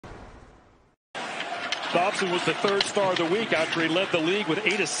Dobson was the third star of the week after he led the league with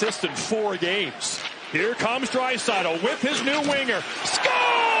 8 assists in 4 games. Here comes Draisaitl with his new winger. Score!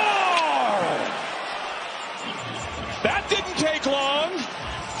 That didn't take long.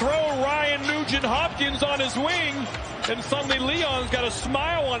 Throw Ryan Nugent-Hopkins on his wing, and suddenly Leon's got a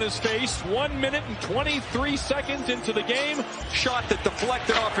smile on his face. 1 minute and 23 seconds into the game. Shot that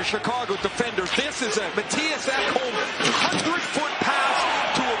deflected off a Chicago defender. This is a Matthias Ekholm 100-foot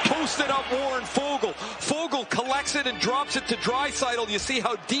pass to a posted-up Warren Foegele. Foegele collects it and drops it to Draisaitl. You see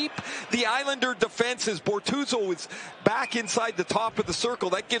how deep the Islander defense is. Bortuzzo is back inside the top of the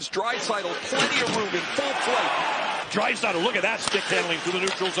circle. That gives Draisaitl plenty of room in full flight. Draisaitl, look at that stick handling through the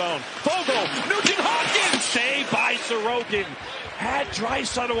neutral zone. Foegele, Nugent-Hopkins, saved by Sorokin. Had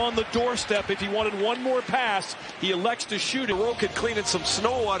Draisaitl on the doorstep. If he wanted one more pass, he elects to shoot it. Sorokin cleaning some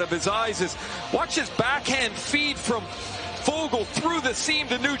snow out of his eyes. Watch his backhand feed from Foegele through the seam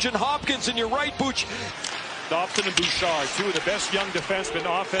to Nugent-Hopkins, and you're right, Booch. Dobson and Bouchard, two of the best young defensemen,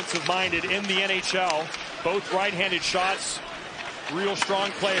 offensive-minded in the NHL. Both right-handed shots. Real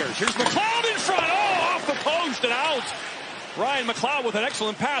strong players. Here's McLeod in front. Oh, off the post and out. Ryan McLeod with an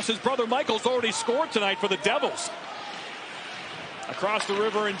excellent pass. His brother Michael's already scored tonight for the Devils. Across the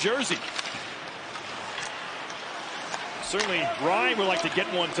river in Jersey. Certainly Ryan would like to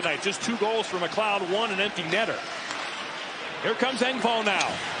get one tonight. Just 2 goals for McLeod, 1 an empty netter. Here comes Engvall now.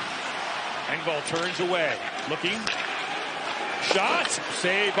 Engvall turns away. Looking. Shot.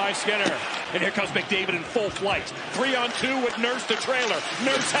 Saved by Skinner. And here comes McDavid in full flight. 3-on-2 with Nurse to trailer.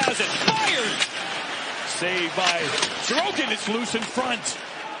 Nurse has it. Fires! Saved by Sorokin. It's loose in front.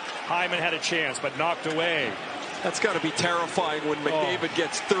 Hyman had a chance, but knocked away. That's got to be terrifying when McDavid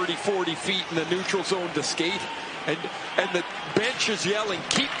gets 30, 40 feet in the neutral zone to skate. And the bench is yelling,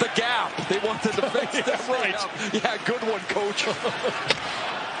 keep the gap. They want the defense to stay right. up. Yeah, good one, coach.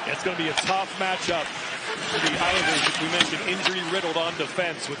 It's going to be a tough matchup for the Islanders. We mentioned injury-riddled on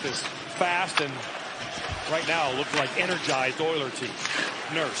defense with this fast and right now looks like energized Oiler team.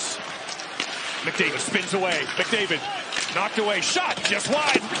 Nurse. McDavid spins away. McDavid knocked away. Shot just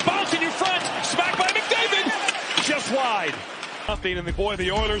wide. Bouncing in front. Smacked by McDavid. Just wide. Nothing, and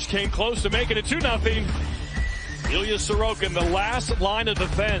the Oilers came close to making it 2-0. Ilya Sorokin, the last line of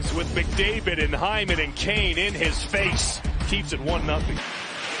defense with McDavid and Hyman and Kane in his face. Keeps it 1-0.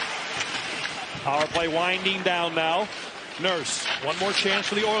 Power play winding down now. Nurse, one more chance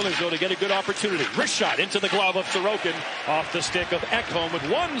for the Oilers, though, to get a good opportunity. Wrist shot into the glove of Sorokin, off the stick of Ekholm with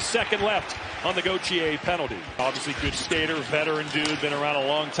 1 second left on the Gauthier penalty. Obviously good skater, veteran dude, been around a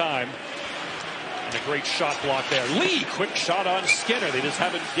long time. And a great shot block there. Lee, quick shot on Skinner. They just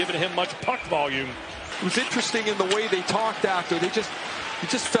haven't given him much puck volume. It was interesting in the way they talked after. You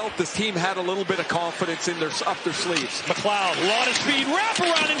just felt this team had a little bit of confidence in up their sleeves. McLeod, a lot of speed,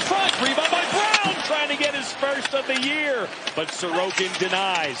 wraparound in front, rebound by Brown, trying to get his first of the year, but Sorokin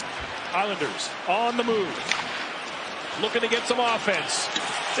denies. Islanders on the move, looking to get some offense.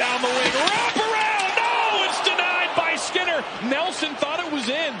 Down the wing, wraparound, no, it's denied by Skinner. Nelson thought it was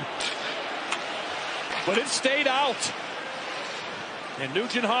in, but it stayed out. And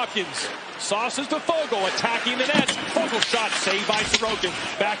Nugent-Hopkins sauces to Foegele, attacking the net. Foegele shot saved by Sorokin.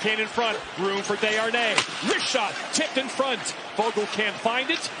 Backhand in front, room for Desharnais. Wrist shot, tipped in front. Foegele can't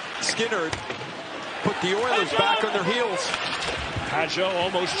find it. Skinner put the Oilers back on their heels. Pajot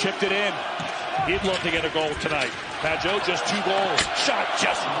almost chipped it in. He'd love to get a goal tonight. Pajot just 2 goals. Shot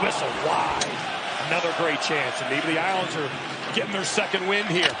just whistled wide. Another great chance, and maybe the Islanders are getting their second win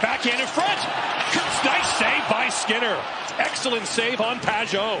here. Backhand in front. Nice save by Skinner. Excellent save on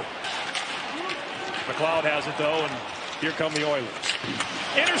Pajot. McLeod has it, though, and here come the Oilers.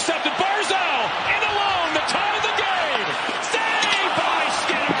 Intercepted, Barzal, in alone, the time of the game. Saved by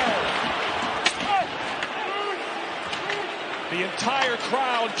Skinner. The entire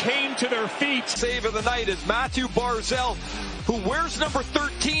crowd came to their feet. Save of the night is Matthew Barzal, who wears number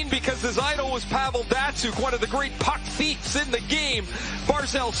 13 because his idol was Pavel Datsyuk, one of the great puck thieves in the game.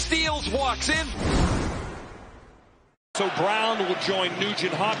 Barzal steals, walks in. So Brown will join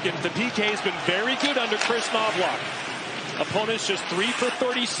Nugent-Hopkins. The PK has been very good under Chris Knobloch. Opponents just 3 for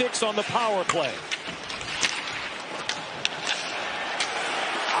 36 on the power play.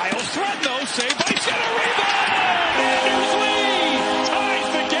 Isles threat, though, saved by Skinner. Rebound! Anders Lee ties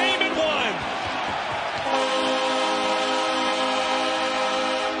the game at 1.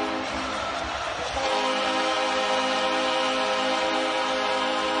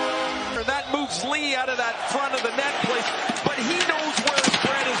 That moves Lee out of that front of the net place, but he knows where his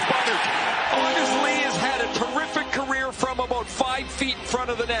bread is buttered. Anders Lee has had a terrific career from about 5 feet in front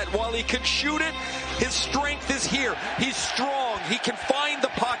of the net. While he can shoot it, his strength is here. He's strong. He can find the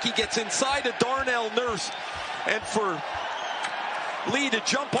puck. He He gets inside of Darnell Nurse, and for Lee to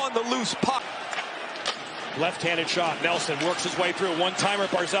jump on the loose puck. Left-handed shot. Nelson works his way through. One-timer.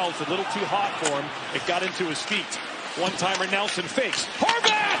 Barzal's a little too hot for him. It got into his feet. One-timer. Nelson fakes.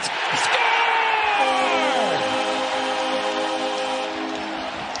 Horvat! Score!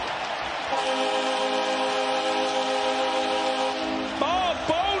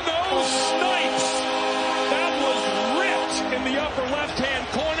 Bono snipes. That was ripped in the upper left-hand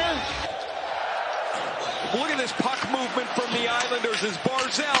corner. Look at this puck movement from the Islanders as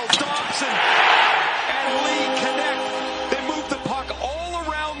Barzal, Dobson, and Lee connect. They move the puck all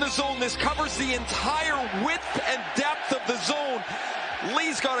around the zone. This covers the entire width and depth of the zone.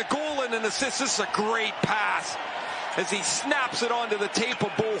 Lee's got a goal and an assist. This is a great pass as he snaps it onto the tape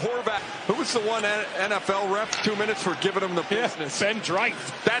of Bo Horvat. Who was the one NFL ref 2 minutes for giving him the business? Ben Dreit.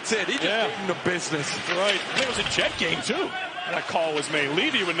 That's it. He just gave him the business. Right. I think it was a Jet game, too. That call was made.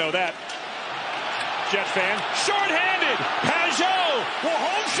 Levy would know that. Jet fan. Short-handed. Pajot. Will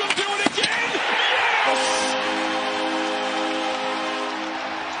Holmstrom do it again? Yes!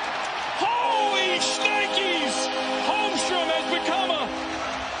 Holy shnikes! Holmstrom has become a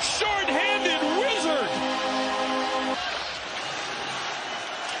short-handed wizard.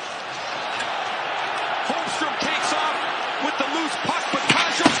 Holmstrom takes off with the loose puck, but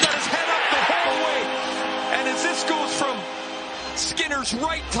Pajot's got his head up the whole way. And as this goes from Skinner's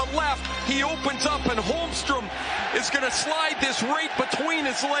right to left, he opens up, and Holmstrom is going to slide this right between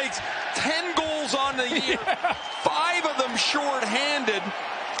his legs. 10 goals on the year, 5 of them short-handed.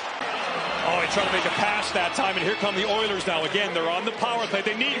 Oh, he tried to make a pass that time, and here come the Oilers now. Again, they're on the power play.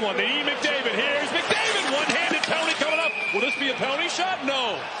 They need one. They need McDavid. Here's McDavid. One-handed penalty coming up. Will this be a penalty shot?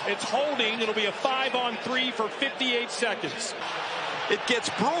 No. It's holding. It'll be a 5-on-3 for 58 seconds. It gets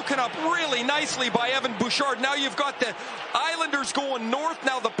broken up really nicely by Evan Bouchard. Now you've got the Islanders going north.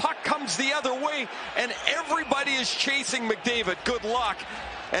 Now the puck comes the other way, and everybody is chasing McDavid. Good luck.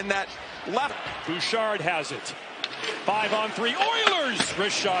 And that left. Bouchard has it. 5-on-3. Oilers!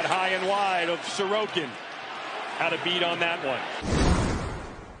 Wrist shot high and wide of Sorokin. Had a beat on that one.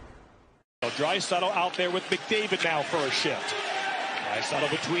 Draisaitl out there with McDavid now for a shift. Draisaitl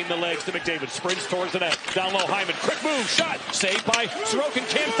between the legs to McDavid. Sprints towards the net. Down low, Hyman. Quick move. Shot. Saved by Sorokin.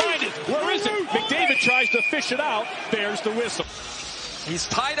 Can't find it. Where is it? McDavid tries to fish it out. There's the whistle. He's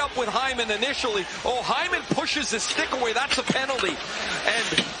tied up with Hyman initially. Oh, Hyman pushes his stick away. That's a penalty.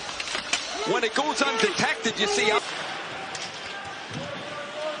 And when it goes undetected, you see up.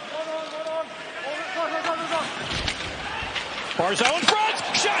 Barzal in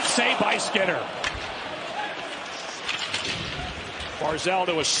front. Shot saved by Skinner. Barzal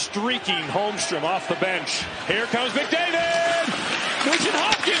to a streaking Holmstrom off the bench. Here comes McDavid. Nugent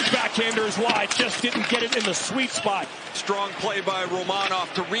Hopkins backhander's wide. Just didn't get it in the sweet spot. Strong play by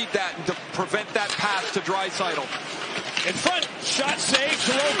Romanov to read that and to prevent that pass to Draisaitl. In front. Shot saved.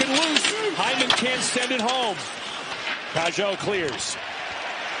 Sorokin loose. Hyman can't send it home. Pajot clears.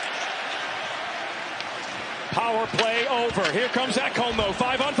 Power play over. Here comes Ekholm though.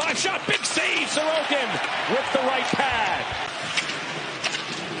 5-on-5 shot. Big save. Sorokin with the right pad.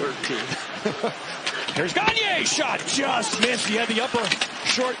 13. Here's Gagne. Shot just missed. He had the upper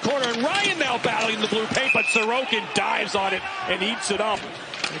short corner. And Ryan now battling the blue paint, but Sorokin dives on it and eats it up.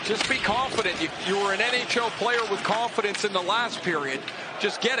 Just be confident. You were an NHL player with confidence in the last period.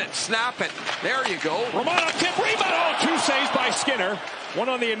 Just get it. Snap it. There you go. Romanov tip. Rebound. Oh, 2 saves by Skinner. One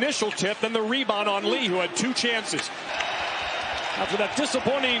on the initial tip, then the rebound on Lee, who had 2 chances. After that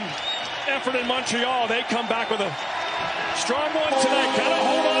disappointing effort in Montreal, they come back with a strong one tonight. Got to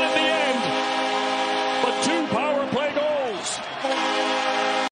hold on at the